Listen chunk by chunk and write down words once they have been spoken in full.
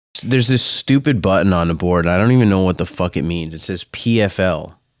this stupid button on the board. I don't even know what the fuck it means. It says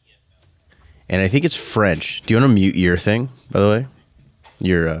PFL, and I think it's French. Do you want to mute your thing, by the way?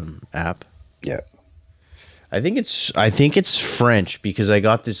 Your app. Yeah. I think it's French because I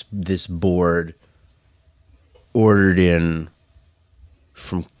got this board ordered in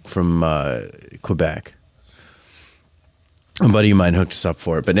from Quebec. A buddy of mine hooked us up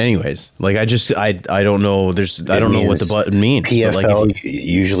for it, but anyways, like I don't know. I don't know what the button means. PFL like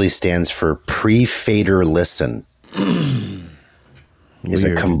usually stands for pre-fader listen. Is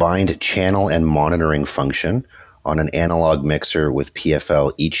a combined channel and monitoring function on an analog mixer with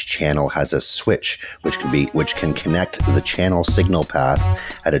PFL. Each channel has a switch which can connect the channel signal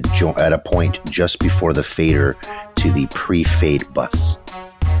path at a point just before the fader to the pre-fade bus.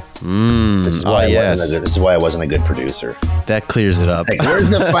 This is why I wasn't a good producer. That clears it up. Like, where's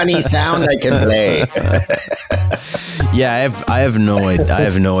the funny sound I can play? Yeah, I have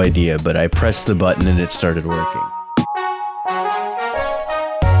no idea, but I pressed the button and it started working.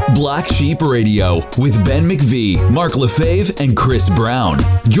 Black Sheep Radio with Ben McVee, Mark Lefebvre, and Chris Brown.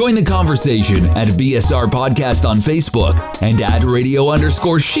 Join the conversation at BSR Podcast on Facebook and at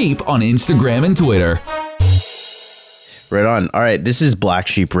radio_sheep on Instagram and Twitter. Right on. All right, this is Black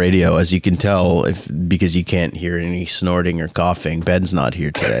Sheep Radio, as you can tell, because you can't hear any snorting or coughing. Ben's not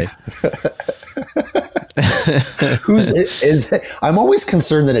here today. I'm always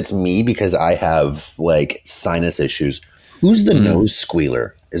concerned that it's me because I have like sinus issues. Who's the nose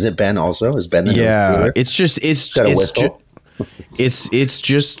squealer? Is it Ben also? Is Ben the nose squealer? It's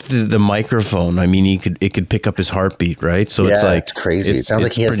just the microphone. I mean, it could pick up his heartbeat, right? So it's like it's crazy. It sounds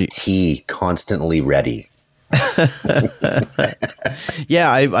like he has tea constantly ready.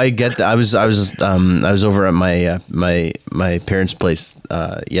 Yeah, I get that. I was over at my parents' place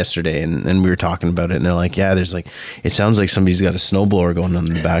yesterday, and we were talking about it, and they're like, yeah, it sounds like somebody's got a snowblower going on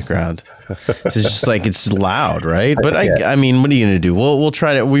in the background. It's just like, it's loud, right? But I mean, what are you gonna do? We'll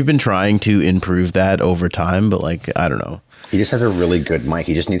try to. We've been trying to improve that over time, but like, I don't know. He just has a really good mic.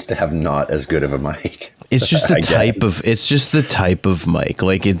 He just needs to have not as good of a mic. It's just the type of mic.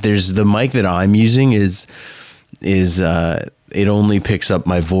 Like there's the mic that I'm using is it only picks up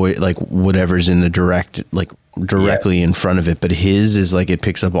my voice, like whatever's in the directly in front of it. But his is like, it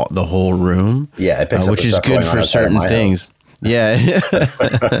picks up the whole room. Yeah, it picks up which is good for certain things. Yeah,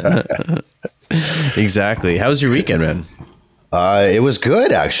 exactly. How was your weekend, man? It was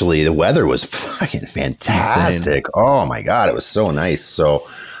good, actually. The weather was fucking fantastic. Insane. Oh my God, it was so nice. So,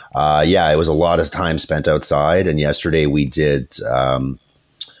 it was a lot of time spent outside. And yesterday we did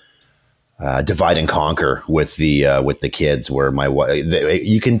divide and conquer with the kids, where my wife,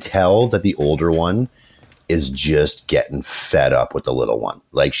 you can tell that the older one is just getting fed up with the little one.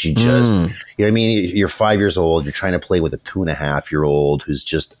 Like she just, you know what I mean? You're 5 years old. You're trying to play with a 2.5-year-old who's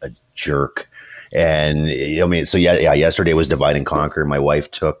just a jerk. And I mean, so yesterday was divide and conquer. My wife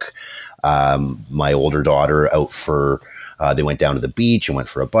took my older daughter out for, they went down to the beach and went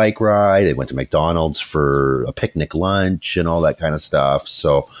for a bike ride. They went to McDonald's for a picnic lunch and all that kind of stuff.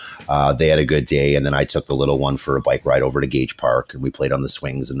 So they had a good day. And then I took the little one for a bike ride over to Gage Park, and we played on the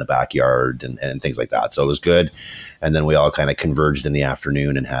swings in the backyard and things like that. So it was good. And then we all kind of converged in the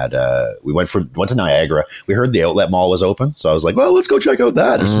afternoon and had, we went to Niagara. We heard the outlet mall was open. So I was like, well, let's go check out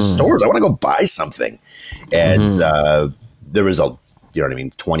that. There's some stores. I want to go buy something. And there was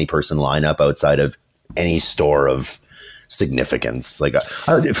 20-person lineup outside of any store of significance. Like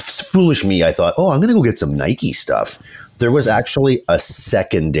foolish me, I thought, I'm going to go get some Nike stuff. There was actually a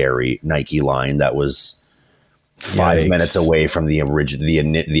secondary Nike line that was 5 minutes away from the original,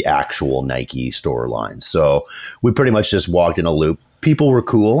 the actual Nike store line. So we pretty much just walked in a loop. People were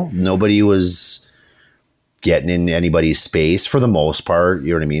cool. Nobody was getting in anybody's space for the most part.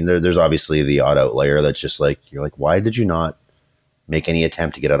 You know what I mean? There's obviously the odd outlier that's just like, you're like, why did you not make any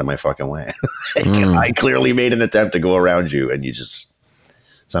attempt to get out of my fucking way? I clearly made an attempt to go around you, and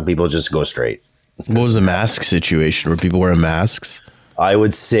some people just go straight. What was the mask situation? Were people wearing masks? I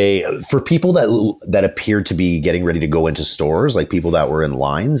would say for people that appeared to be getting ready to go into stores, like people that were in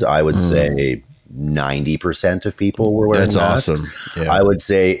lines, I would say 90% of people were wearing masks. That's awesome. Yeah. I would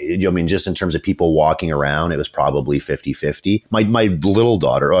say, just in terms of people walking around, it was probably 50-50. My little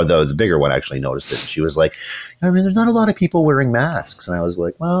daughter, or the bigger one, actually noticed it. And she was like, there's not a lot of people wearing masks. And I was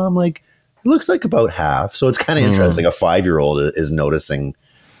like, it looks like about half. So it's kind of interesting. A 5-year-old is noticing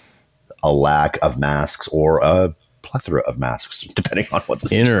a lack of masks or a plethora of masks, depending on what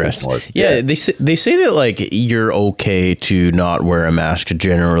the Interesting. situation was. Yeah, they say that like you're okay to not wear a mask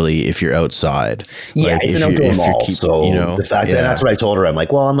generally if you're outside. Yeah, like, it's an outdoor mall. So the fact that that's what I told her. I'm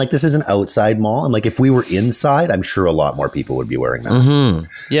like, this is an outside mall. I'm like, if we were inside, I'm sure a lot more people would be wearing masks. Mm-hmm.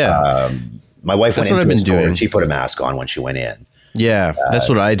 Yeah. My wife went into a store and she put a mask on when she went in. Yeah, that's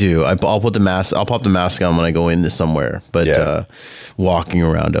what I do. I'll put the mask. I'll pop the mask on when I go into somewhere. But walking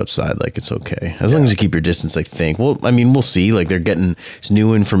around outside, like, it's okay as long as you keep your distance. I think. Well, I mean, we'll see. Like, they're getting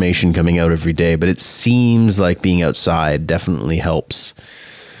new information coming out every day, but it seems like being outside definitely helps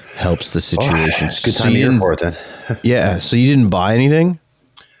the situation. Good time of year for it then. Yeah. So you didn't buy anything?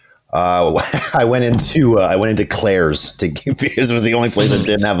 I went into Claire's because it was the only place that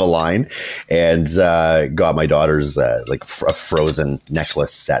didn't have a line, and got my daughter's like a Frozen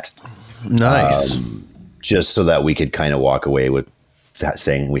necklace set. Nice. Just so that we could kind of walk away with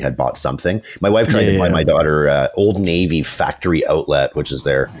saying we had bought something. My wife tried to buy my daughter Old Navy factory outlet, which is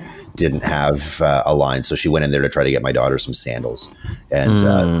there, didn't have a line, so she went in there to try to get my daughter some sandals,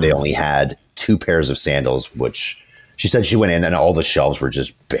 and they only had 2 pairs of sandals, which. She said she went in and all the shelves were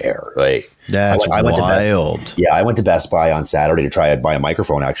just bare. Like that's wild. I went to Best Buy on Saturday to try to buy a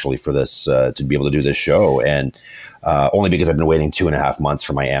microphone actually for this to be able to do this show, and only because I've been waiting 2.5 months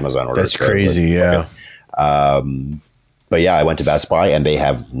for my Amazon order. That's crazy, yeah. But yeah, I went to Best Buy and they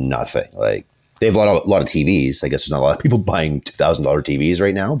have nothing. Like they have a lot of TVs. I guess there's not a lot of people buying $2,000 TVs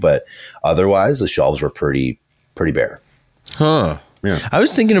right now, but otherwise the shelves were pretty bare. Huh. Yeah. I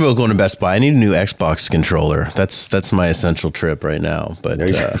was thinking about going to Best Buy. I need a new Xbox controller. That's my essential trip right now. But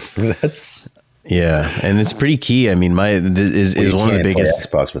that's and it's pretty key. I mean, is one of the biggest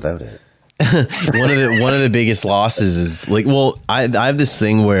Xbox without it. one of the biggest losses is like, well, I have this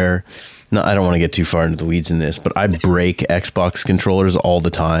thing where. No, I don't want to get too far into the weeds in this, but I break Xbox controllers all the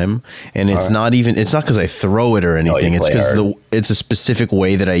time, and it's not because I throw it or anything. It's because it's a specific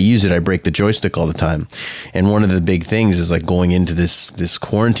way that I use it. I break the joystick all the time, and one of the big things is like going into this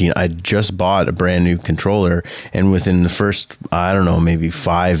quarantine. I just bought a brand new controller, and within the first maybe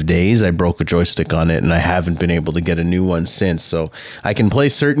 5 days, I broke a joystick on it, and I haven't been able to get a new one since. So I can play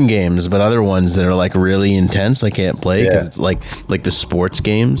certain games, but other ones that are like really intense, I can't play because it's like the sports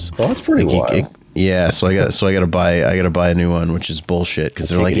games. Well, that's pretty. So I got to buy a new one, which is bullshit because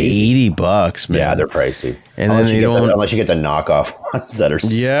they're like $80, man. Yeah, they're pricey. And unless you get the knockoff ones that are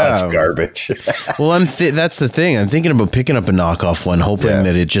such garbage. Well, that's the thing. I'm thinking about picking up a knockoff one, hoping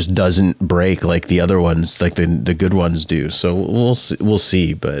that it just doesn't break like the other ones, like the good ones do. So we'll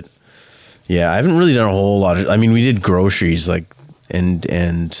see. But yeah, I haven't really done a whole lot of. I mean, we did groceries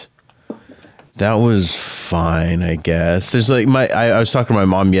and. That was fine, I guess. There's like I was talking to my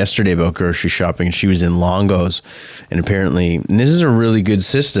mom yesterday about grocery shopping, and she was in Longo's, and apparently this is a really good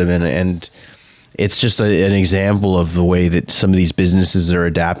system, and it's just an example of the way that some of these businesses are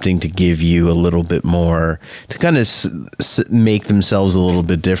adapting to give you a little bit more, to kind of make themselves a little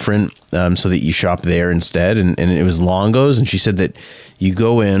bit different, so that you shop there instead. And it was Longo's, and she said that you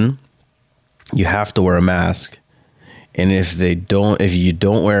go in, you have to wear a mask. And if you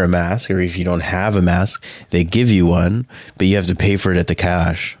don't wear a mask, or if you don't have a mask, they give you one, but you have to pay for it at the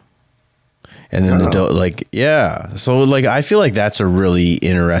cash. And then so like I feel like that's a really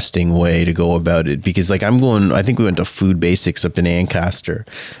interesting way to go about it, because like I think we went to Food Basics up in Ancaster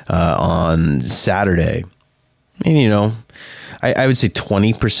on Saturday, and I would say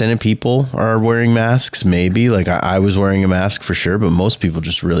 20% of people are wearing masks, maybe. Like I was wearing a mask for sure, but most people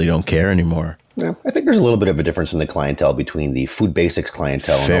just really don't care anymore. Yeah, I think there's a little bit of a difference in the clientele between the Food Basics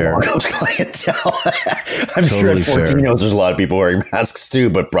clientele and the Longo's clientele. I'm sure at Fortino's there's a lot of people wearing masks too,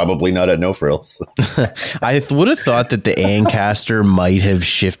 but probably not at No Frills. I would have thought that the Ancaster might have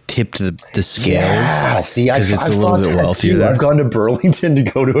tipped the scales. Yeah, see, I've a little bit wealthier there. I've gone to Burlington to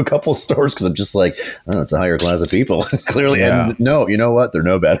go to a couple stores because I'm just like, it's a higher class of people. Clearly, and no, you know what? They're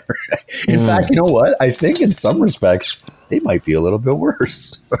no better. In fact, you know what? I think in some respects, they might be a little bit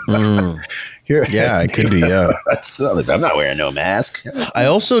worse. Yeah, it could be. Yeah, I'm not wearing no mask. I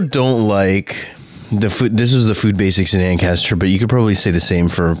also don't like the food. This is the Food Basics in Ancaster, but you could probably say the same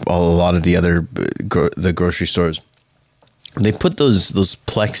for a lot of the other the grocery stores. They put those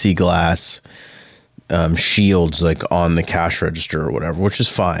plexiglass shields like on the cash register or whatever, which is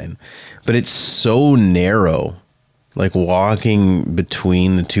fine, but it's so narrow. Like walking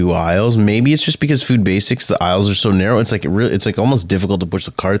between the two aisles. Maybe it's just because Food Basics, the aisles are so narrow. It's like it's like almost difficult to push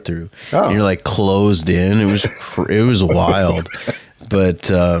the cart through. And you're like closed in. It was wild. But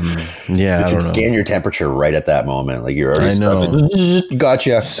I don't know. Scan your temperature right at that moment. Like you're already stuck.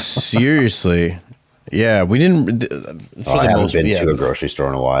 Gotcha. Seriously. Yeah, we didn't. I haven't been to a grocery store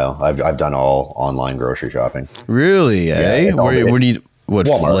in a while. I've done all online grocery shopping. Really? Eh? Where do you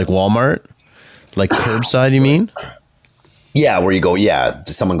Walmart. Like Walmart? Like curbside? You mean? Yeah, where you go. Yeah,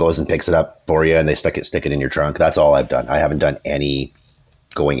 someone goes and picks it up for you, and they stick it in your trunk. That's all I've done. I haven't done any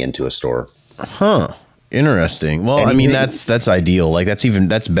going into a store. Huh. Interesting. Well, I mean, that's ideal. Like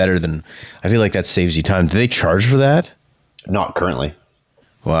that's better than. I feel like that saves you time. Do they charge for that? Not currently.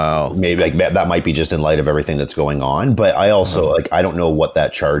 Wow. Maybe like that might be just in light of everything that's going on. But I also I don't know what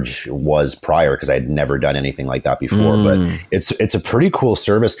that charge was prior because I had never done anything like that before. But it's a pretty cool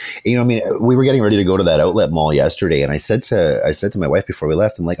service. You know, I mean, we were getting ready to go to that outlet mall yesterday, and I said to my wife before we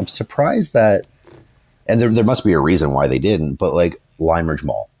left, I'm like, I'm surprised that, and there must be a reason why they didn't. But like Lime Ridge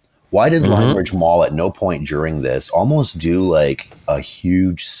Mall, why did Lime Ridge Mall at no point during this almost do like a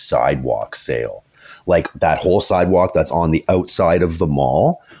huge sidewalk sale? Like that whole sidewalk that's on the outside of the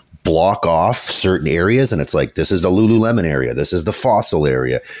mall, block off certain areas. And it's like, this is the Lululemon area. This is the Fossil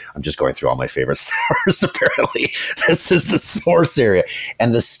area. I'm just going through all my favorite stores. Apparently, this is the Source area.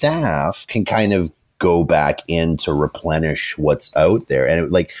 And the staff can kind of go back in to replenish what's out there. And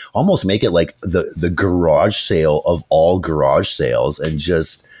it, like almost make it like the garage sale of all garage sales and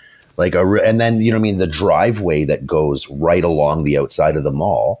just like and then, you know what I mean? The driveway that goes right along the outside of the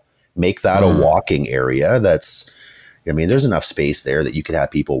mall. Make that a walking area. That's, I mean, there's enough space there that you could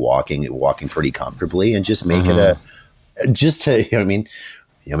have people walking pretty comfortably, and just make it you know what I mean?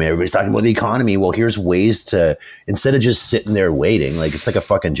 You know, everybody's talking about the economy. Well, here's ways to, instead of just sitting there waiting, like it's like a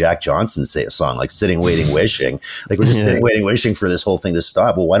fucking Jack Johnson song, like sitting, waiting, wishing. Like we're just sitting, waiting, wishing for this whole thing to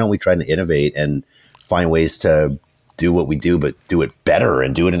stop. Well, why don't we try to innovate and find ways to do what we do, but do it better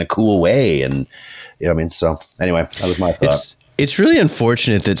and do it in a cool way? And you know what I mean? So anyway, that was my thought. It's really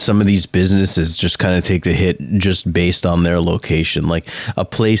unfortunate that some of these businesses just kind of take the hit just based on their location. Like a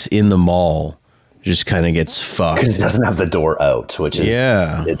place in the mall just kind of gets fucked. Because it doesn't have the door out, which is,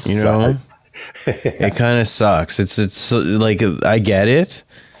 it's, you know, it kind of sucks. It's like, I get it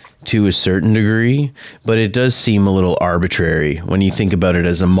to a certain degree, but it does seem a little arbitrary when you think about it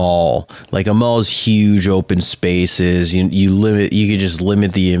as a mall. Like a mall is huge open spaces. You could just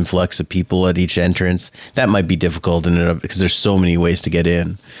limit the influx of people at each entrance. That might be difficult in it because there's so many ways to get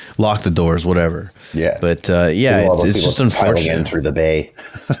in. Lock the doors, whatever. Yeah. But it's just unfortunate through the bay.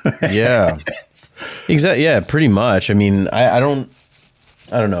 Yeah. Exactly. Yeah, pretty much. I mean, I don't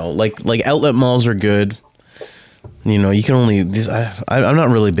know. Like outlet malls are good. You know, you can only. I'm not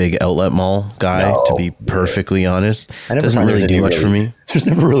really a big outlet mall guy, to be perfectly honest. It doesn't really do much for me. There's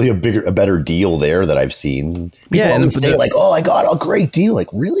never really a better deal there that I've seen. People always say like, "Oh, I got a great deal." Like,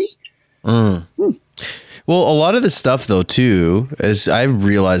 really? Well, a lot of the stuff though, too, as I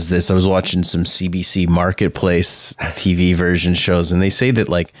realized this, I was watching some CBC Marketplace TV version shows, and they say that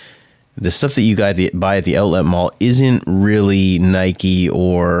like the stuff that you buy at the outlet mall isn't really Nike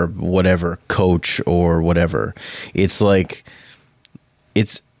or whatever, Coach or whatever. It's like,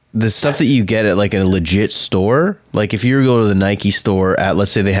 it's the stuff that you get at like a legit store. Like if you were to go to the Nike store at,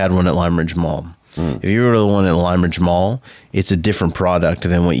 let's say they had one at Lime Ridge Mall. If you were to the one at Lime Ridge Mall, it's a different product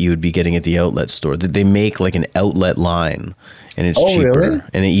than what you would be getting at the outlet store. They make like an outlet line, and it's cheaper, really?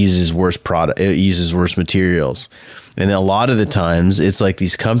 And it uses worse product. It uses worse materials. And a lot of the times it's like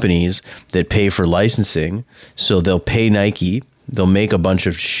these companies that pay for licensing. So they'll pay Nike, they'll make a bunch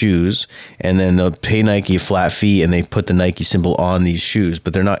of shoes, and then they'll pay Nike a flat fee, and they put the Nike symbol on these shoes,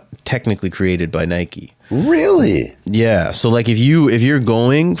 but they're not technically created by Nike. Really? Yeah. So like if you're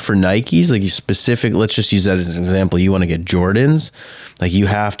going for Nikes, like you specific, let's just use that as an example. You want to get Jordans, like you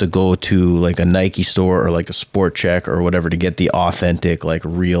have to go to like a Nike store or like a Sport Check or whatever to get the authentic, like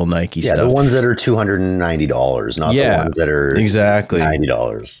real Nike stuff. Yeah, the ones that are $290, not the ones that are exactly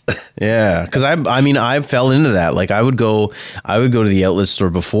 $90. Yeah, because I fell into that. Like I would go to the outlet store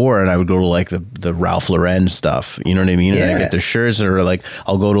before, and I would go to like the Ralph Lauren stuff. You know what I mean? Yeah. And I get their shirts, or like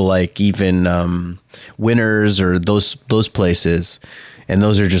I'll go to like even Winners or those places, and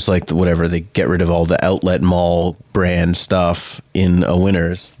those are just like whatever, they get rid of all the outlet mall brand stuff in a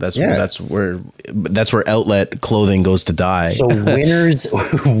Winners. That's where outlet clothing goes to die. So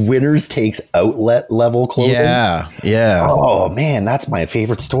Winners takes outlet level clothing. Yeah. Oh man, that's my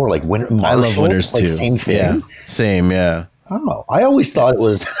favorite store. Like I love Winners like too. Same thing. Yeah. Same. Yeah. Oh, I always thought it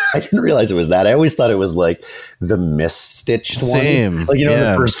was. I didn't realize it was that. I always thought it was like the misstitched Same. one. Like, you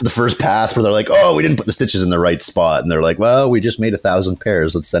know, the first pass where they're like, oh, we didn't put the stitches in the right spot, and they're like, well, we just made 1,000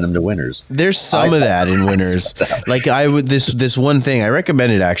 pairs. Let's send them to Winners. There's some of that in Winners. Like I would this one thing I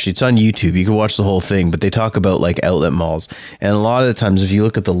recommend it. Actually, it's on YouTube. You can watch the whole thing. But they talk about like outlet malls, and a lot of the times, if you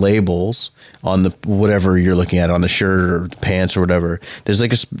look at the labels on the whatever you're looking at on the shirt or the pants or whatever, there's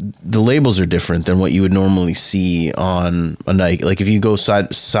like the labels are different than what you would normally see on a Nike. Like if you go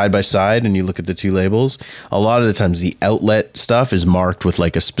side by side and you look at the two labels, a lot of the times the outlet stuff is marked with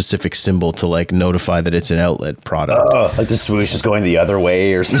like a specific symbol to like notify that it's an outlet product. Oh, like the swoosh is going the other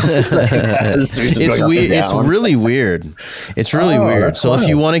way or something like that. It's weird. It's really weird. It's really weird. So if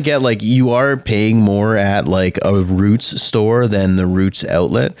you want to get like, you are paying more at like a Roots store than the Roots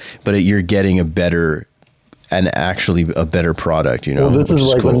outlet, but you're getting a better product, you know. Well, this is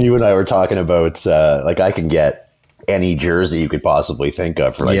like cool. when you and I were talking about like I can get any jersey you could possibly think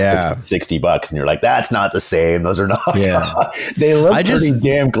of for like $60, and you're like, that's not the same. Those are not. Yeah. They look pretty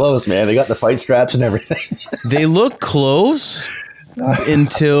damn close, man. They got the fight straps and everything. They look close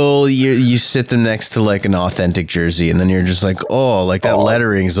until you sit them next to like an authentic jersey, and then you're just like, oh, like that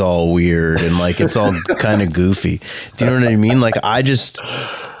lettering's all weird and like it's all kind of goofy. Do you know what I mean? Like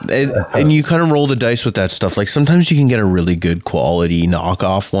and you kind of roll the dice with that stuff. Like sometimes you can get a really good quality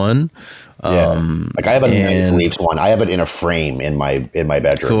knockoff one. Like I have a Maple Leafs one. I have it in a frame in my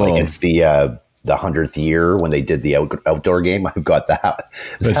bedroom. Cool. Like it's the 100th year when they did the outdoor game. I've got that.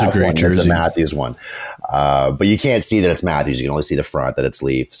 That's a great jersey. It's a Matthews one. But you can't see that it's Matthews. You can only see the front that it's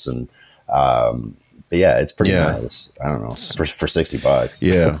Leafs. And but yeah, it's pretty nice. I don't know, for $60.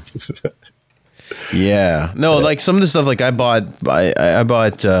 Yeah. Yeah. No, like some of the stuff, like I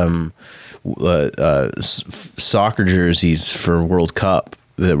bought soccer jerseys for World Cup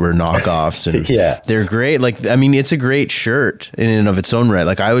that were knockoffs, and they're great. Like, I mean, it's a great shirt in and of its own right.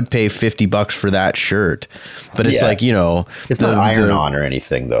 Like I would pay $50 for that shirt, but it's like, you know, it's not iron on or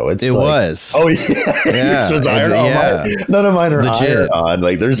anything though. It was. Oh yeah. Yours was iron on. None of mine are legit iron on.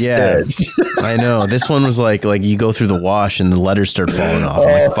 Like there's stitched. I know. This one was like you go through the wash and the letters start falling off.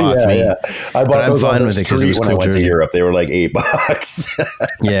 I'm like, fuck me. Yeah. I bought those I'm fine with it because it was when cool I went jersey. to Europe. They were like $8.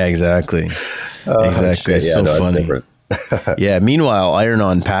 Yeah, exactly. Exactly. It's so funny. Yeah. Meanwhile,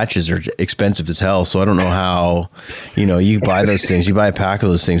 iron-on patches are expensive as hell. So I don't know how, you know, you buy those things. You buy a pack of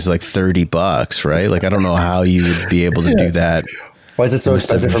those things like $30, right? Like I don't know how you would be able to do that. Why is it so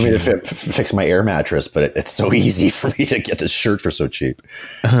expensive for me to fix my air mattress? But it's so easy for me to get this shirt for so cheap.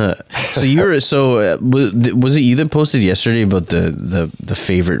 So was it you that posted yesterday about the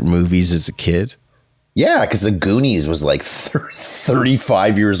favorite movies as a kid? Yeah, because the Goonies was like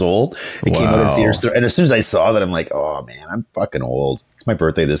 35 years old. It came out in theaters. And as soon as I saw that, I'm like, oh, man, I'm fucking old. It's my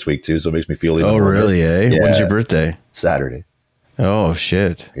birthday this week, too, so it makes me feel even older. Really, eh? Yeah. When's your birthday? Saturday. Oh,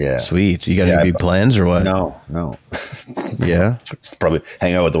 shit. Yeah. Sweet. You got any big plans or what? No. Yeah? Just probably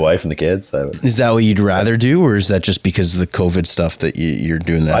hang out with the wife and the kids. Is that what you'd rather do, or is that just because of the COVID stuff that you're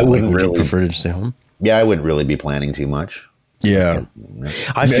doing that? I wouldn't would really you prefer to just stay home? Yeah, I wouldn't really be planning too much. Yeah.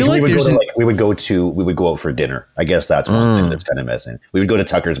 I feel like we would go out for dinner. I guess that's one thing that's kind of missing. We would go to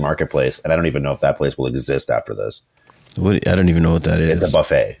Tucker's Marketplace, and I don't even know if that place will exist after this. I don't even know what that is. It's a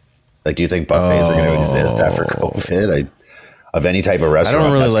buffet. Like, do you think buffets are going to exist after COVID? Of any type of restaurant? I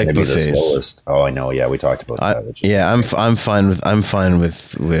don't really like buffets. Oh, I know. Yeah, we talked about that. I'm fine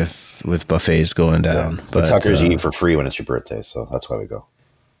with buffets going down. But Tucker's you eat for free when it's your birthday, so that's why we go.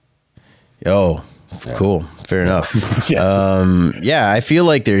 Oh. Yeah. Cool. Fair enough. I feel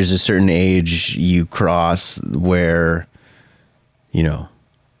like there's a certain age you cross where, you know,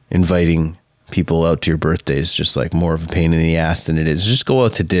 inviting people out to your birthday is just like more of a pain in the ass than it is. Just go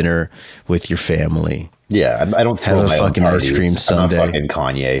out to dinner with your family. Yeah, I don't throw my fucking own ice cream sundae. I'm not fucking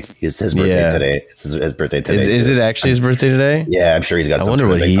Kanye. It's his birthday today. It's his birthday today. Is it actually his birthday today? Yeah, I'm sure he's got. I wonder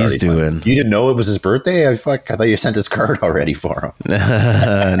what he's doing. You didn't know it was his birthday? I thought you sent his card already for him.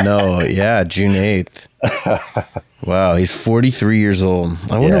 No, yeah, June 8th. Wow, he's 43 years old.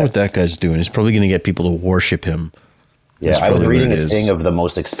 I wonder what that guy's doing. He's probably going to get people to worship him. Yeah, I was reading a thing of the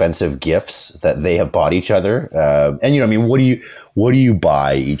most expensive gifts that they have bought each other. And, you know, I mean, what do you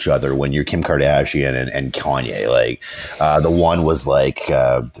buy each other when you're Kim Kardashian and Kanye? Like, the one was like,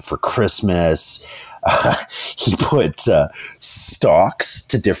 for Christmas, he put stocks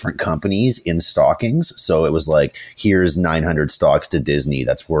to different companies in stockings. So it was like, here's 900 stocks to Disney.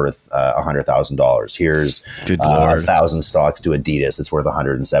 That's worth $100,000. Here's 1,000 stocks to Adidas. It's worth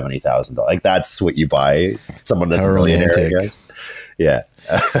 $170,000. Like, that's what you buy someone that's a millionaire, I guess. Yeah.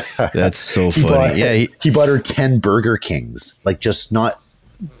 That's so funny. He bought her 10 Burger Kings, like just not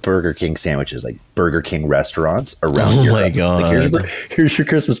Burger King sandwiches, like Burger King restaurants around Oh Europe. my God. Like, here's your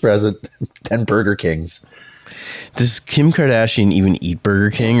Christmas present, 10 Burger Kings. Does Kim Kardashian even eat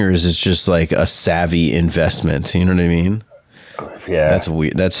Burger King, or is it just like a savvy investment? You know what I mean? Yeah. That's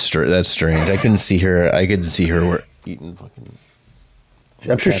weird. That's strange. I can see her. I could see her eating fucking.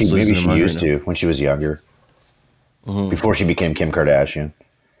 I'm sure she losing her mind used right to when she was younger, before she became Kim Kardashian.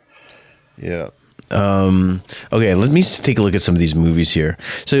 Yeah. Okay, let me take a look at some of these movies here.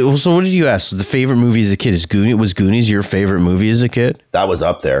 So what did you ask? The favorite movie as a kid is Goonies. Was Goonies your favorite movie as a kid? That was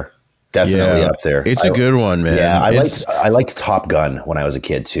up there. Definitely up there. It's a good one, man. Yeah, I liked Top Gun when I was a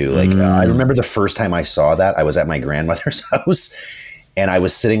kid too. Like I remember the first time I saw that, I was at my grandmother's house and I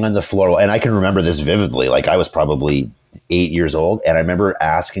was sitting on the floor, and I can remember this vividly. Like I was probably 8 years old, and I remember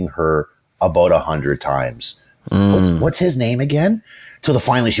asking her about 100 times, what's his name again? Till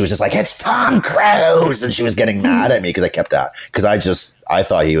finally she was just like, it's Tom Cruise. And she was getting mad at me because I kept that. Because I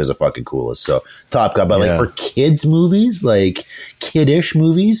thought he was the fucking coolest. So Top Gun. But like for kids movies, like kiddish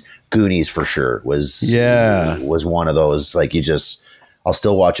movies, Goonies for sure was one of those. Like I'll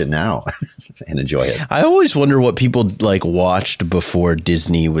still watch it now and enjoy it. I always wonder what people like watched before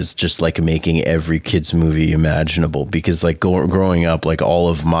Disney was just like making every kid's movie imaginable, because like growing up, like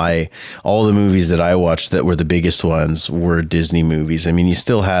all the movies that I watched that were the biggest ones were Disney movies. I mean, you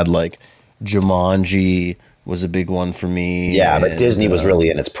still had like Jumanji was a big one for me. Yeah, but Disney was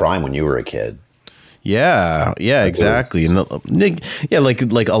really in its prime when you were a kid. Yeah, exactly. And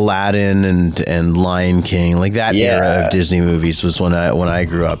like Aladdin and Lion King, like that era of Disney movies was when I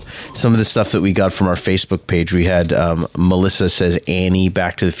grew up. Some of the stuff that we got from our Facebook page, we had Melissa Says Annie,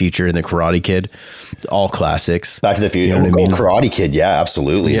 Back to the Future, and The Karate Kid, all classics. Back to the Future, you know what I mean? Karate Kid, yeah,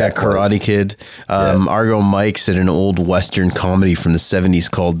 absolutely. Yeah, Karate Kid. Argo Mike said an old Western comedy from the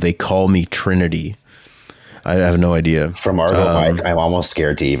 70s called They Call Me Trinity. I have no idea. From Argo Mike, I'm almost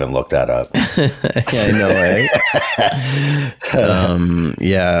scared to even look that up. Yeah, I know, right?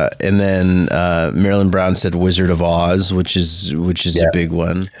 Yeah, and then Marilyn Brown said Wizard of Oz, which is a big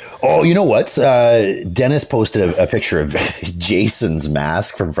one. Oh, you know what? Dennis posted a picture of Jason's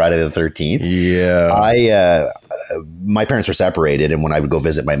mask from Friday the 13th. Yeah, my parents were separated, and when I would go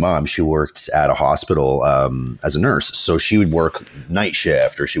visit my mom, she worked at a hospital as a nurse. So she would work night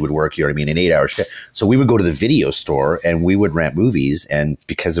shift, or she would work, an 8-hour shift. So we would go to the video store and we would rent movies. And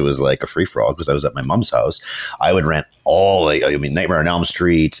because it was like a free for all, because I was at my mom's house, I would rent Nightmare on Elm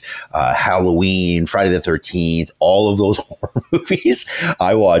Street, Halloween, Friday the 13th, all of those horror movies.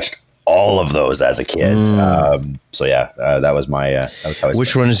 I watched all of those as a kid. That was my.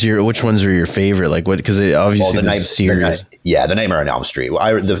 Which ones are your favorite? Like what? Because obviously there's a series. The Nightmare on Elm Street.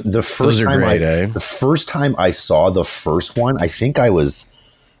 The first those are time great. The first time I saw the first one, I think it was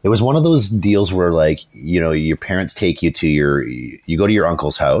one of those deals where like your parents take you to you go to your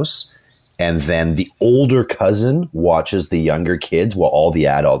uncle's house, and then the older cousin watches the younger kids while all the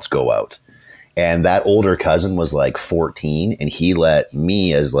adults go out. And that older cousin was like 14, and he let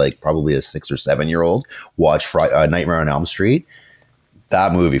me, as like probably a 6 or 7 year old, watch Nightmare on Elm Street.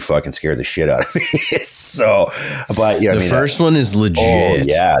 That movie fucking scared the shit out of me. The first one is legit. Oh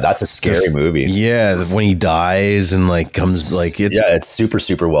yeah, that's a scary movie. Yeah, when he dies and like comes it's super,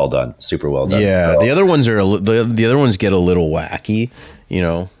 super well done. Super well done. Yeah, the other ones the other ones get a little wacky.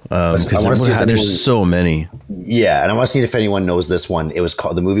 Because there's so many. Yeah, and I want to see if anyone knows this one.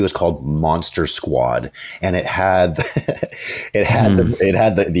 The movie was called Monster Squad, and it had the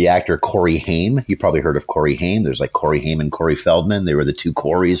actor Corey Haim. You probably heard of Corey Haim. There's like Corey Haim and Corey Feldman. They were the two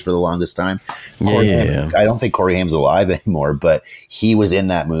Coreys for the longest time. I don't think Corey Haim's alive anymore, but he was in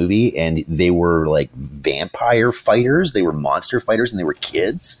that movie, and they were like vampire fighters. They were monster fighters, and they were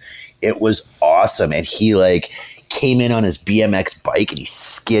kids. It was awesome, and he came in on his BMX bike and he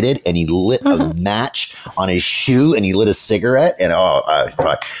skidded and he lit a match on his shoe and he lit a cigarette and I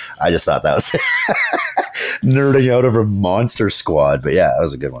just thought that was nerding out over Monster Squad, but yeah, that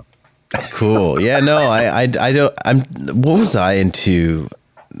was a good one. Cool. Yeah, no, I don't. What was I into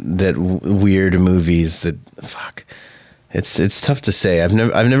that weird movies that It's tough to say. I've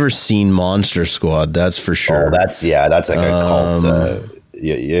never seen Monster Squad. That's for sure. Oh, that's like a cult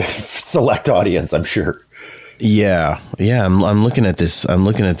select audience, I'm sure. Yeah. I'm looking at this.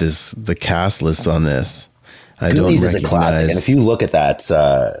 The cast list on this. Goonies is a classic, and if you look at that,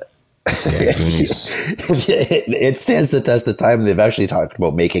 it stands the test of time. They've actually talked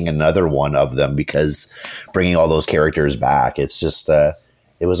about making another one of them because bringing all those characters back. It's just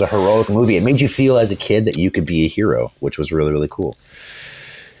it was a heroic movie. It made you feel as a kid that you could be a hero, which was really, really cool.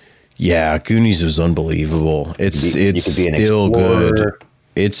 Yeah, Goonies was unbelievable. It's still good.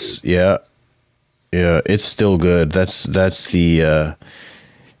 It's still good. That's the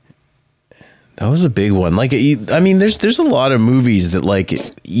That was a big one. Like, I mean, there's a lot of movies that like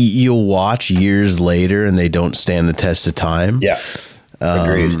you'll watch years later and they don't stand the test of time. Yeah,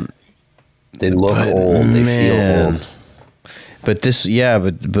 agreed. They look old. They feel old. But this, yeah,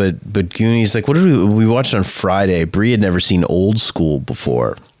 but Goonies, like, what did we watched on Friday? Brie had never seen Old School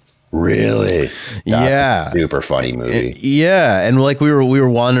before. Really? That's a super funny movie. Yeah, and like we were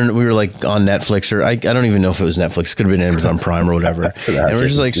wandering, we were like on Netflix, or I don't even know if it was Netflix. Could have been Amazon Prime or whatever. And we're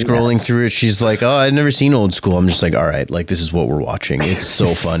just like scrolling through it. She's like, "Oh, I'd never seen Old School." I'm just like, "All right, like this is what we're watching." It's so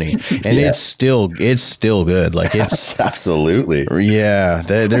funny, and it's still good. Like it's absolutely. Yeah,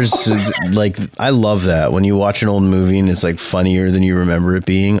 there's like I love that when you watch an old movie and it's like funnier than you remember it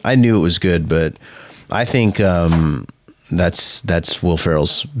being. I knew it was good, but I think. That's Will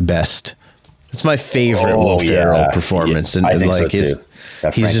Ferrell's best. It's my favorite Will Ferrell performance, and think like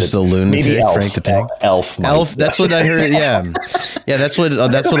so he's just a lunatic. Maybe Elf, Frank the Tank. Elf. That's what I heard. Yeah. That's what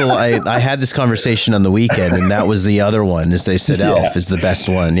I had this conversation on the weekend, and that was the other one. Is they said Elf is the best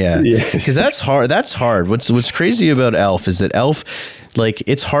one. Yeah, because that's hard. That's hard. What's crazy about Elf is that Elf, like,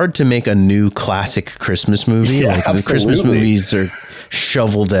 it's hard to make a new classic Christmas movie. Like the Christmas movies are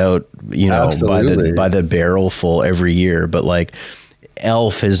shoveled out, by the barrel full every year, but like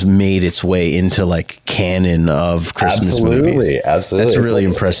Elf has made its way into like canon of Christmas movies. Absolutely, that's really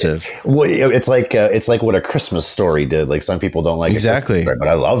impressive. It's like what A Christmas Story did. Like some people don't like exactly, but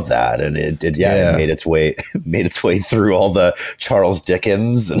I love that, and it made its way through all the Charles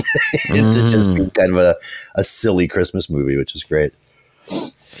Dickens and to just be kind of a silly Christmas movie, which is great.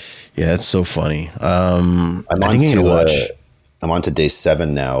 Yeah, it's so funny. I'm on to day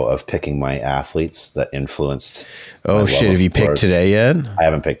 7 now of picking my athletes that influenced. Oh shit! Have you picked today yet? I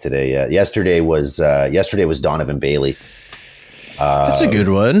haven't picked today yet. Yesterday was Donovan Bailey. That's a good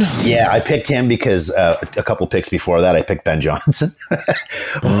one. Yeah, I picked him because a couple picks before that, I picked Ben Johnson.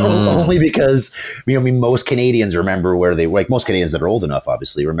 Only because, most Canadians remember where they were. Like most Canadians that are old enough,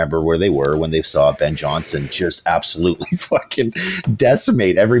 obviously, remember where they were when they saw Ben Johnson just absolutely fucking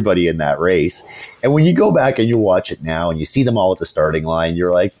decimate everybody in that race. And when you go back and you watch it now and you see them all at the starting line,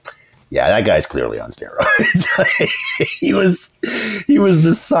 you're like, yeah, that guy's clearly on steroids. He was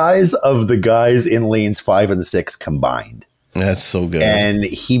the size of the guys in lanes 5 and 6 combined. That's so good. And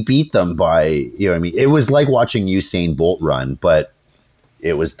he beat them by, it was like watching Usain Bolt run, but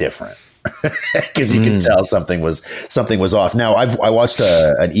it was different because you could tell something was off. Now I watched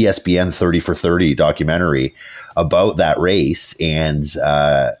an ESPN 30 for 30 documentary about that race, and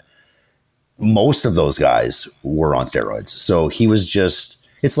most of those guys were on steroids. So he was just,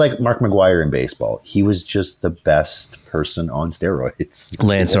 it's like Mark McGwire in baseball. He was just the best person on steroids.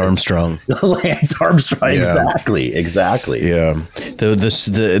 Lance Armstrong. Lance Armstrong. Yeah. Exactly. Yeah.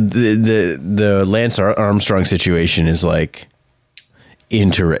 The Lance Armstrong situation is like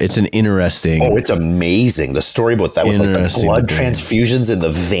it's an interesting. Oh, it's amazing. The story about that with like the blood transfusions in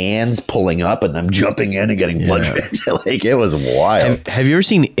the vans pulling up and them jumping in and getting blood. Like it was wild. Have you ever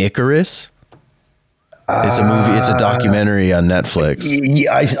seen Icarus? It's a movie. It's a documentary on Netflix.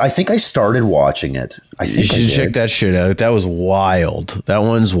 Yeah, I think I started watching it. You should check that shit out. That was wild. That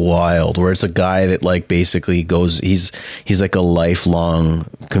one's wild. Where it's a guy that like basically goes. He's like a lifelong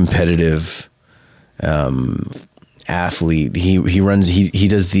competitive athlete. He runs. He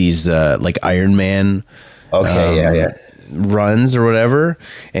does these like Ironman. Okay. Runs or whatever,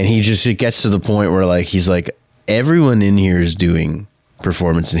 and it gets to the point where like he's like, everyone in here is doing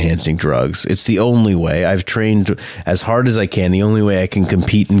performance enhancing drugs. It's the only way. I've trained as hard as I can. The only way I can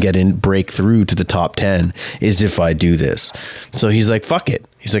compete and break through to the top 10 is if I do this. So he's like, fuck it.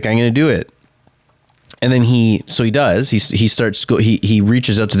 He's like, I'm going to do it. And then he does. He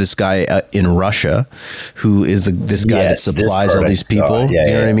reaches out to this guy in Russia, who is this guy that supplies all these people. You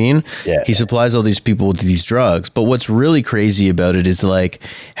know what I mean? Yeah. He supplies all these people with these drugs. But what's really crazy about it is like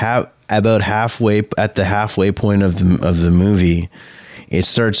about halfway at the halfway point of the movie, it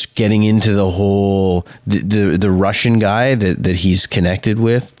starts getting into the whole the Russian guy that he's connected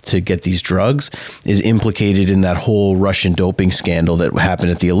with to get these drugs is implicated in that whole Russian doping scandal that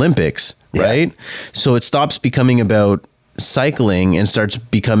happened at the Olympics, right? So it stops becoming about cycling and starts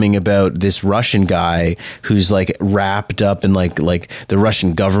becoming about this Russian guy who's like wrapped up in like the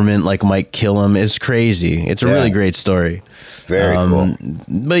Russian government like might kill him. It's crazy. It's a really great story. Very cool.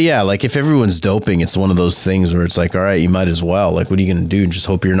 But yeah, like if everyone's doping, it's one of those things where it's like, all right, you might as well. Like, what are you going to do? Just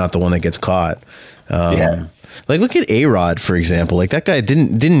hope you're not the one that gets caught. Like, look at A-Rod, for example. Like that guy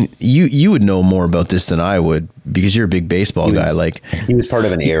didn't you would know more about this than I would because you're a big baseball guy. Like he was part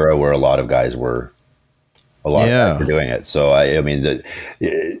of an era where a lot of guys were doing it. So I mean,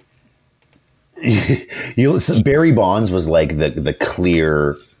 Barry Bonds was like the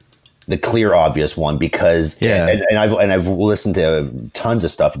clear the clear obvious one, because and I've listened to tons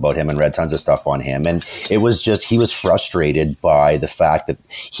of stuff about him and read tons of stuff on him, and it was just, he was frustrated by the fact that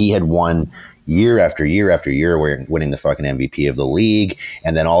he had won year after year after year, winning the fucking MVP of the league,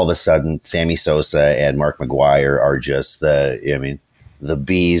 and then all of a sudden Sammy Sosa and Mark McGwire are just the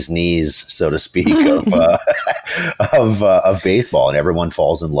bee's knees, so to speak, of baseball, and everyone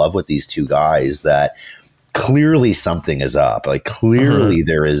falls in love with these two guys that clearly something is up. Like clearly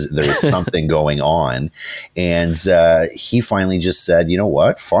there is something going on. And he finally just said, you know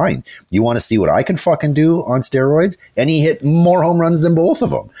what? Fine. You want to see what I can fucking do on steroids? And he hit more home runs than both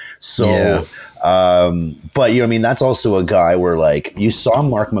of them. So, but that's also a guy where, like, you saw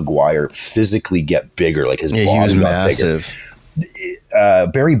Mark McGwire physically get bigger. Like his body he was got massive. Bigger.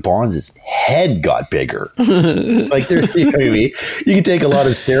 Barry Bonds' head got bigger. Like, you know what I mean? You can take a lot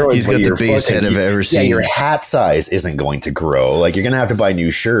of steroids. He's got the biggest head I've ever seen. Yeah, your hat size isn't going to grow. Like, you're going to have to buy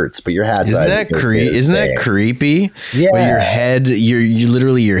new shirts, but your hat size isn't that creepy? Yeah. Where your head, you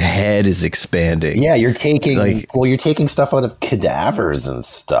literally, your head is expanding. Yeah, you're taking you're taking stuff out of cadavers and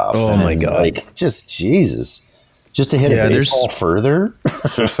stuff. Oh my God. Like, just Jesus. Just to hit a baseball further.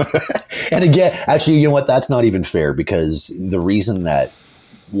 And again, actually, you know what? That's not even fair, because the reason that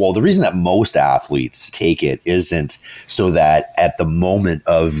most athletes take it isn't so that at the moment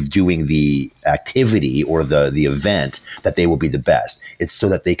of doing the activity or the event that they will be the best. It's so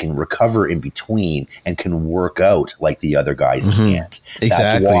that they can recover in between and can work out like the other guys can't.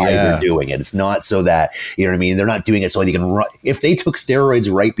 Exactly. That's why they're doing it. It's not so that, you know what I mean? They're not doing it so they can run. If they took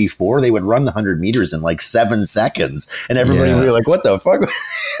steroids right before, they would run the 100 meters in like 7 seconds. And everybody would be like, what the fuck?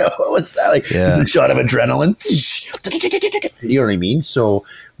 What was that? Like, it's a shot of adrenaline. You know what I mean? So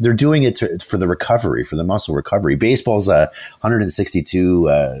they're doing it for the recovery, for the muscle recovery. Baseball's a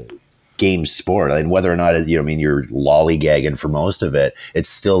 162 game sport, and whether or not you're lollygagging for most of it, it's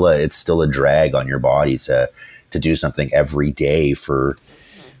still a drag on your body to do something every day for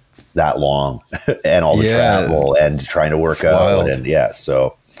that long, and all the travel and trying to work out, wild. And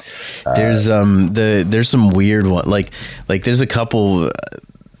so there's some weird one, like there's a couple.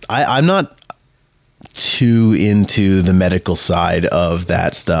 I'm not too into the medical side of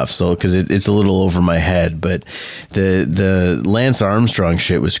that stuff, so because it's a little over my head, but the Lance Armstrong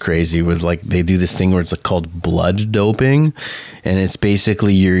shit was crazy. With, like, they do this thing where it's, like, called blood doping, and it's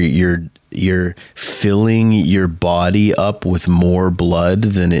basically you're filling your body up with more blood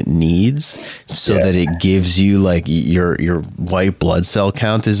than it needs, so that it gives you, like, your white blood cell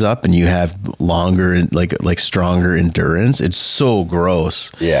count is up and you have longer, like stronger endurance. It's so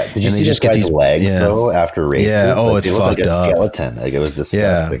gross. Yeah. Did you see this guy's legs though after races? Yeah. Oh, like, it's fucked like a up. Skeleton. Like, it was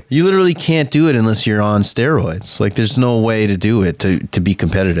disgusting. Yeah. You literally can't do it unless you're on steroids. Like, there's no way to do it to be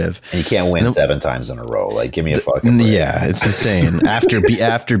competitive. And you can't win 7 times in a row. Like, give me a fucking break. Yeah, it's insane.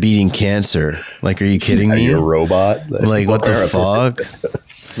 after beating cancer. Like, are you kidding me? Are you a robot? Like, what the fuck?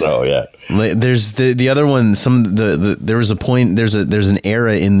 So, yeah. Like, there's the other one. There was a point. There's an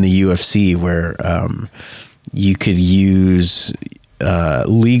era in the UFC where you could use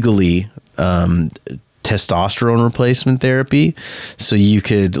legally testosterone replacement therapy. So you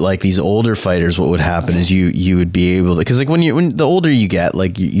could, like, these older fighters, what would happen is you would be able to, because, like, when the older you get,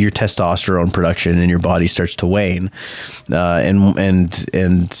 like, your testosterone production in your body starts to wane,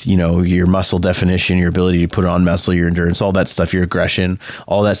 and your muscle definition, your ability to put on muscle, your endurance, all that stuff, your aggression,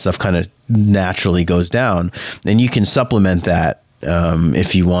 all that stuff kind of naturally goes down. And you can supplement that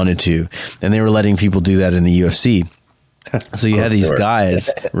if you wanted to. And they were letting people do that in the UFC. So you had these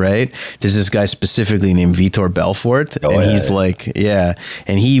guys, right? There's this guy specifically named Vitor Belfort,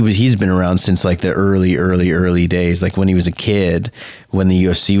 and he's been around since, like, the early days. Like, when he was a kid, when the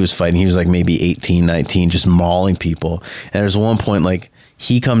UFC was fighting, he was like maybe 18, 19, just mauling people. And there's one point, like,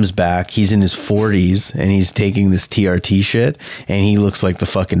 he comes back, he's in his 40s, and he's taking this TRT shit, and he looks like the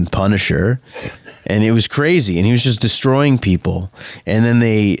fucking Punisher. And it was crazy, and he was just destroying people. And then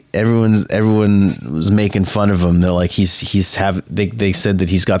everyone was making fun of him. They're like, they said that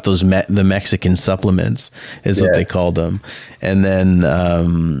he's got those the Mexican supplements is what they called them. And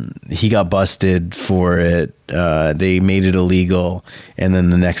then he got busted for it. They made it illegal, and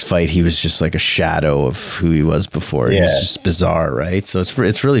then the next fight he was just like a shadow of who he was before. It was just bizarre, right? So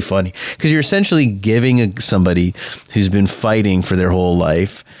it's really funny, because you're essentially giving somebody who's been fighting for their whole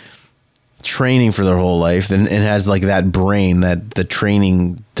life, training for their whole life, and has, like, that brain, that the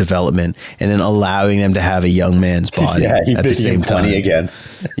training development, and then allowing them to have a young man's body Yeah, at the same time. again.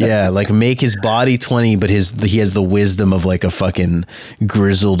 Yeah, like make his body 20, but he has the wisdom of like a fucking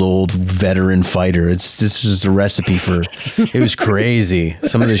grizzled old veteran fighter. This is just a recipe for. It was crazy.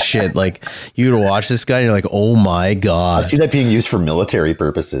 Some of this shit, like you would watch this guy, and you're like, oh my god. I see that being used for military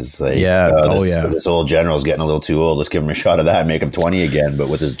purposes. Like, this old general's getting a little too old. Let's give him a shot of that and make him 20 again, but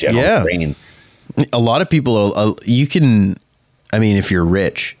with his general training. A lot of people, you can. I mean, if you're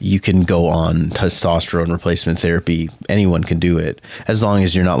rich, you can go on testosterone replacement therapy. Anyone can do it as long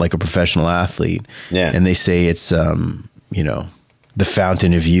as you're not like a professional athlete. Yeah. And they say it's, you know, the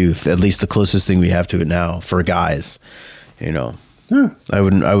fountain of youth, at least the closest thing we have to it now for guys, you know. I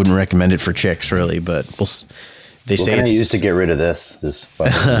wouldn't recommend it for chicks really, but they say it's used to get rid of this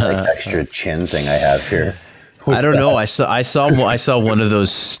fucking like extra chin thing I have here. I don't know. I saw one of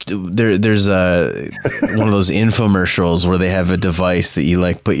those. There's one of those infomercials where they have a device that you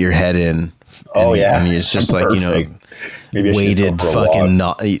like put your head in. And it's just like, Maybe weighted fucking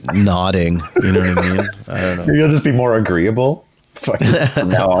nodding. You know what I mean? I don't know. Maybe you'll just be more agreeable. Fucking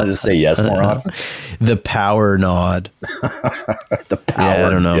now I'll just say yes more often. The power nod. The power. Yeah, I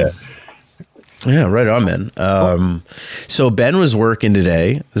don't know. Yeah, right on, man. So Ben was working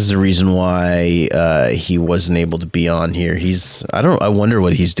today. This is the reason why he wasn't able to be on here. I wonder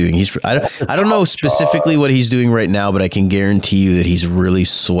what he's doing. I don't know specifically what he's doing right now, but I can guarantee you that he's really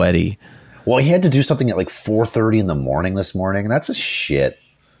sweaty. Well, he had to do something at like 4:30 in the morning this morning. That's a shit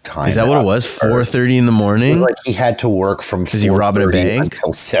time. Is that what it was? 4:30 in the morning? Like he had to work from 4:30 Is he robbing a bank?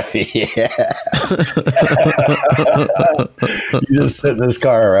 Until 7. Yeah. You just sit in this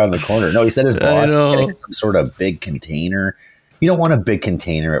car around the corner. No, he said his boss was getting some sort of big container. You don't want a big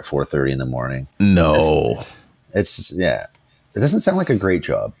container at 4:30 in the morning. No. It doesn't sound like a great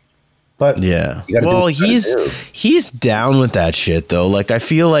job. But yeah, well, he's down with that shit though. Like I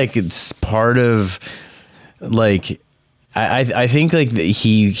feel like it's part of like I think like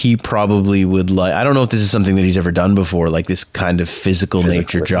he probably would like. I don't know if this is something that he's ever done before, like this kind of physical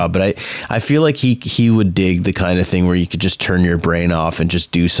nature job. But I feel like he would dig the kind of thing where you could just turn your brain off and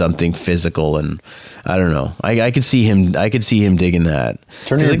just do something physical. And I don't know. I could see him digging that.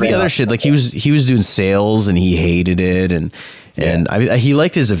 Like the other shit, like he was doing sales and he hated it and. And he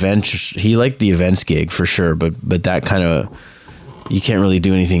liked his events. He liked the events gig for sure, but that kind of you can't really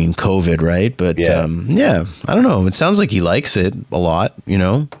do anything in COVID, right? But I don't know. It sounds like he likes it a lot,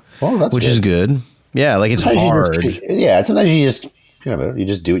 well, that's which good. Is good. Yeah, like it's hard. Sometimes you just you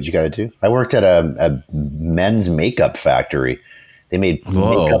just do what you got to do. I worked at a men's makeup factory. They made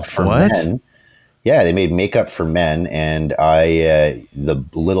makeup for men. Yeah, they made makeup for men, and the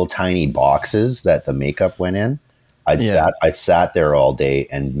little tiny boxes that the makeup went in. I sat there all day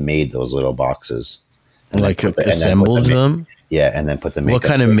and made those little boxes. And like assembled them? Yeah, and then put the makeup. What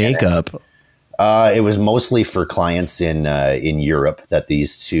kind of makeup? It was mostly for clients in Europe that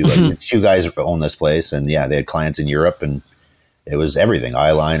these two two guys own this place, and they had clients in Europe, and it was everything,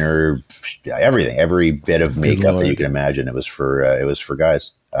 eyeliner, everything, every bit of makeup that you can imagine. It was for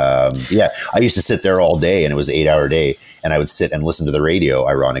guys. I used to sit there all day, and it was an 8-hour day, and I would sit and listen to the radio,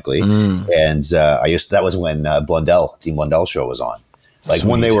 ironically. And that was when Team Blundell show was on, like Sweet.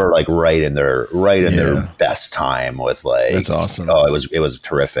 When they were like right in their best time with like, that's awesome. Oh, it was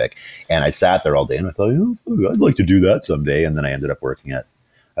terrific. And I sat there all day and I thought, I'd like to do that someday. And then I ended up working at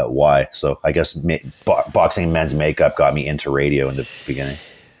Y. So I guess boxing men's makeup got me into radio in the beginning.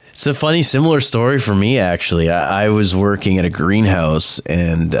 It's a funny, similar story for me, actually. I was working at a greenhouse,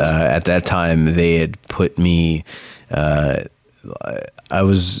 and at that time they had put me. I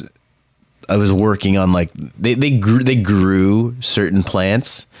was working on like they grew certain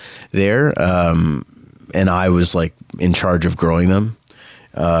plants there, and I was like in charge of growing them,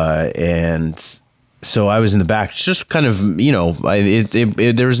 and. So I was in the back, just kind of,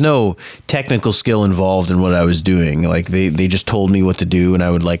 there was no technical skill involved in what I was doing. Like they just told me what to do, and I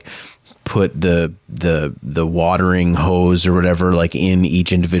would like put the watering hose or whatever like in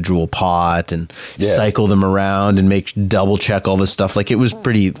each individual pot and cycle them around and double check all this stuff. Like it was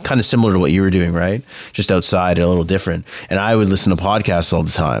pretty kind of similar to what you were doing, right? Just outside, a little different. And I would listen to podcasts all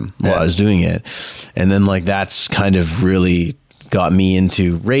the time while I was doing it, and then like that's kind of really got me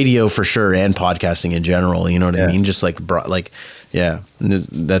into radio for sure and podcasting in general. You know what I mean? Just like that's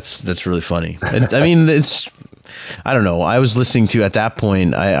really funny. I mean, I don't know. I was listening to, at that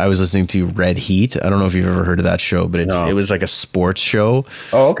point, I was listening to Red Heat. I don't know if you've ever heard of that show, but it was like a sports show.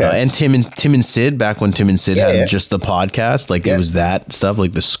 Oh, okay. And Tim and Sid, back when Tim and Sid had just the podcast, like it was that stuff,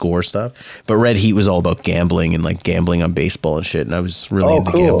 like the score stuff. But Red Heat was all about gambling and like gambling on baseball and shit. And I was really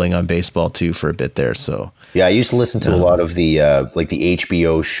into gambling on baseball too for a bit there. So yeah, I used to listen to a lot of the like the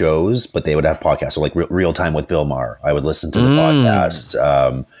HBO shows, but they would have podcasts. So like Real Time with Bill Maher, I would listen to the podcast.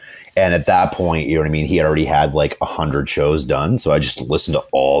 And at that point, you know what I mean? He had already had like 100 shows done. So I just listened to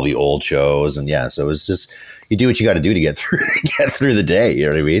all the old shows. And yeah, so it was just, you do what you got to do to get through the day. You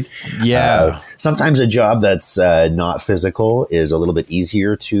know what I mean? Yeah. Sometimes a job that's not physical is a little bit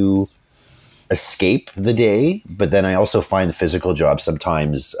easier to escape the day. But then I also find the physical job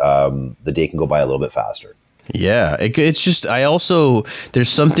sometimes the day can go by a little bit faster. Yeah. It's just, there's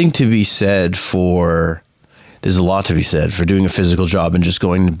something to be said for... There's a lot to be said for doing a physical job and just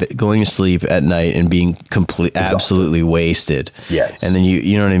going to sleep at night and being absolutely wasted. Yes. And then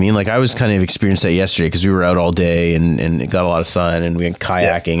you know what I mean? Like I was kind of experienced that yesterday because we were out all day and it got a lot of sun and we went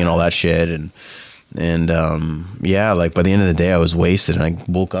kayaking and all that shit. And like by the end of the day I was wasted and I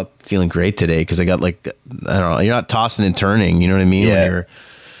woke up feeling great today because I got like, I don't know, you're not tossing and turning, you know what I mean? Yeah.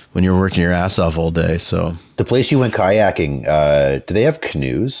 When you're working your ass off all day. So the place you went kayaking, do they have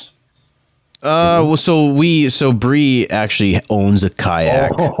canoes? So Bree actually owns a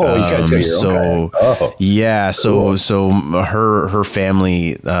kayak. Yeah. So her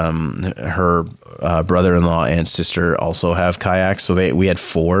family, her brother-in-law and sister also have kayaks. So we had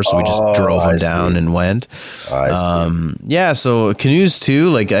 4, so we just drove them down and went. Yeah. So canoes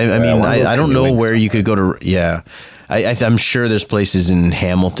too. Like, I mean, I don't know where you could go to. Yeah. I'm sure there's places in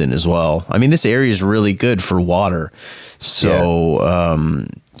Hamilton as well. I mean, this area is really good for water. So,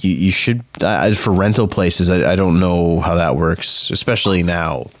 you should, for rental places, I don't know how that works, especially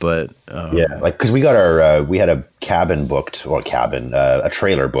now, but. Yeah, like, cause we got we had a cabin booked, a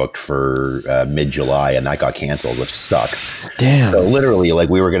trailer booked for mid-July and that got canceled, which sucked. Damn. So literally, like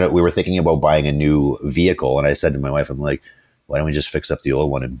we were thinking about buying a new vehicle and I said to my wife, I'm like, why don't we just fix up the old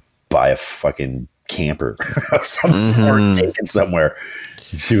one and buy a fucking camper of some sort, take it somewhere.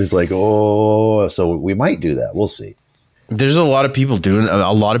 She was like, oh, so we might do that. We'll see. There's a lot of people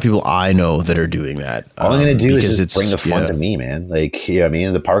I know that are doing that. All I'm going to do is just bring the fun to me, man. Like, yeah, I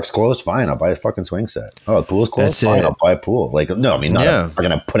mean, the park's closed, fine. I'll buy a fucking swing set. Oh, the pool's closed, fine. I'll buy a pool. Like, no, I mean, I'm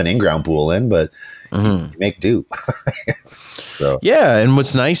going to put an in-ground pool in, but make do. So. Yeah. And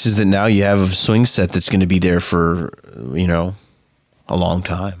what's nice is that now you have a swing set that's going to be there for, a long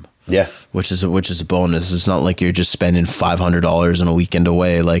time. Yeah. Which is a bonus. It's not like you're just spending $500 on a weekend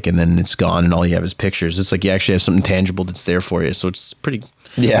away, like, and then it's gone and all you have is pictures. It's like you actually have something tangible that's there for you. So it's pretty,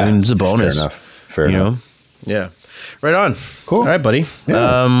 it's a bonus. Fair enough. Yeah. Right on. Cool. All right, buddy.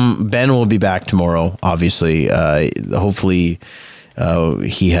 Yeah. Ben will be back tomorrow, obviously. Hopefully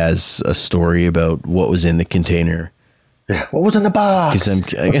he has a story about what was in the container. Yeah. What was in the box? What's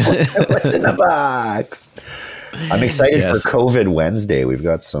in the box? I'm excited for COVID Wednesday. We've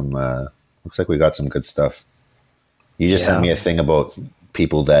got some, looks like we got some good stuff. You just sent me a thing about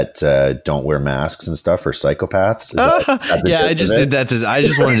people that don't wear masks and stuff or psychopaths. I just did that. I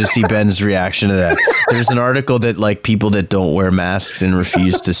just wanted to see Ben's reaction to that. There's an article that like people that don't wear masks and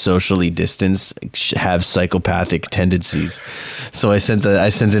refuse to socially distance have psychopathic tendencies. So I sent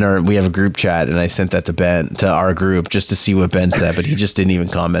we have a group chat and I sent that to Ben, to our group, just to see what Ben said, but he just didn't even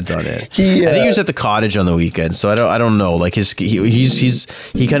comment on it. I think he was at the cottage on the weekend. So I don't know. Like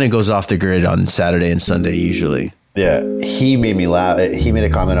he kind of goes off the grid on Saturday and Sunday usually. Yeah, he made me laugh. He made a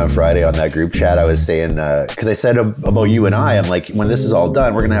comment on Friday on that group chat. I was saying, because I said about you and I'm like, when this is all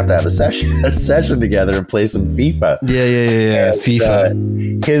done, we're going to have a session together and play some FIFA. Yeah. And,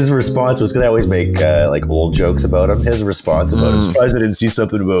 FIFA. His response was, because I always make like old jokes about him. His response about him, surprised I didn't see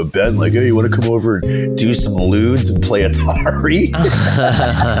something about Ben. Like, hey, you want to come over and do some lewds and play Atari?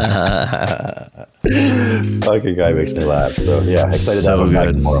 Fucking guy makes me laugh. So yeah, excited to have him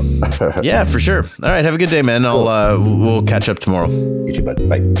back tomorrow. Yeah, for sure. All right, have a good day, man. We'll catch up tomorrow. You too, bud.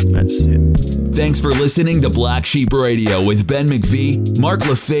 Bye. That's it. Thanks for listening to Black Sheep Radio with Ben McVie, Mark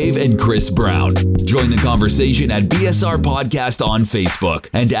Lefebvre, and Chris Brown. Join the conversation at BSR Podcast on Facebook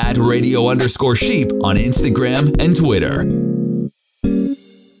and at radio_sheep on Instagram and Twitter.